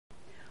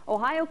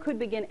Ohio could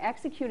begin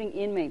executing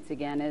inmates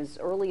again as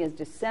early as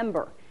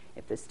December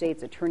if the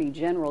state's attorney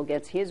general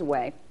gets his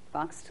way.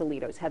 Fox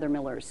Toledo's Heather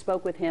Miller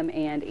spoke with him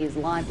and is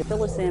live to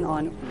fill us in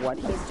on what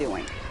he's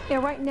doing. Yeah,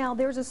 right now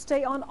there's a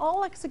stay on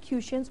all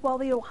executions while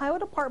the Ohio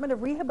Department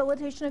of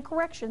Rehabilitation and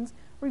Corrections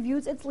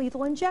reviews its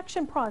lethal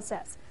injection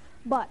process.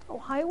 But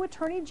Ohio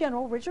Attorney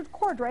General Richard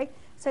Cordray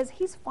says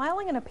he's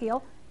filing an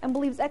appeal and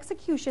believes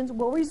executions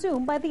will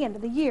resume by the end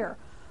of the year.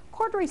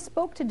 Cordray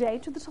spoke today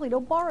to the Toledo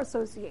Bar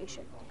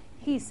Association.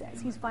 He says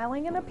he's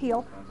filing an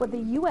appeal with the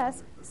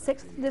U.S.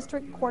 6th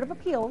District Court of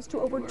Appeals to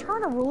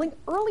overturn a ruling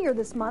earlier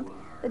this month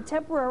that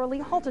temporarily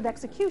halted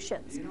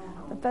executions.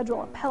 The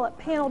federal appellate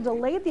panel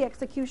delayed the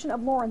execution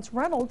of Lawrence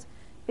Reynolds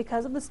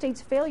because of the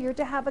state's failure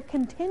to have a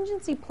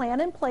contingency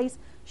plan in place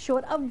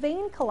should a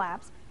vein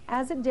collapse,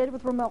 as it did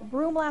with Ramel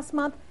Broom last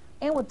month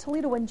and with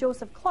Toledo and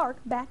Joseph Clark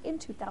back in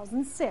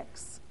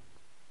 2006.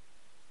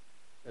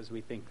 As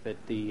we think that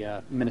the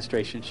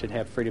administration should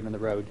have freedom in the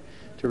road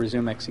to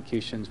resume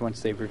executions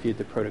once they've reviewed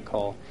the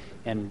protocol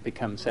and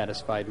become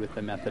satisfied with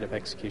the method of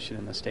execution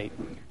in the state.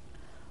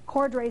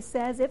 Cordray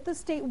says if the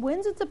state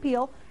wins its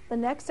appeal, the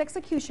next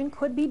execution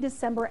could be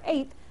December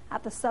 8th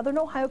at the Southern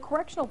Ohio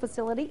Correctional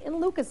Facility in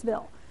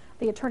Lucasville.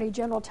 The Attorney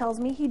General tells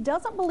me he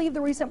doesn't believe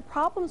the recent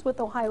problems with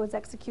Ohio's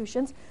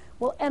executions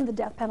will end the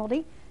death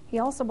penalty. He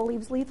also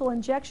believes lethal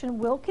injection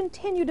will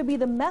continue to be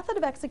the method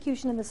of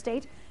execution in the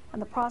state,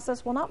 and the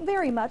process will not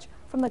vary much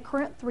from the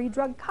current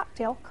 3-drug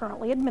cocktail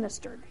currently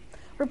administered.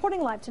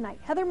 Reporting live tonight,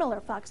 Heather Miller,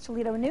 Fox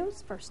Toledo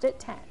News, first at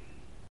 10.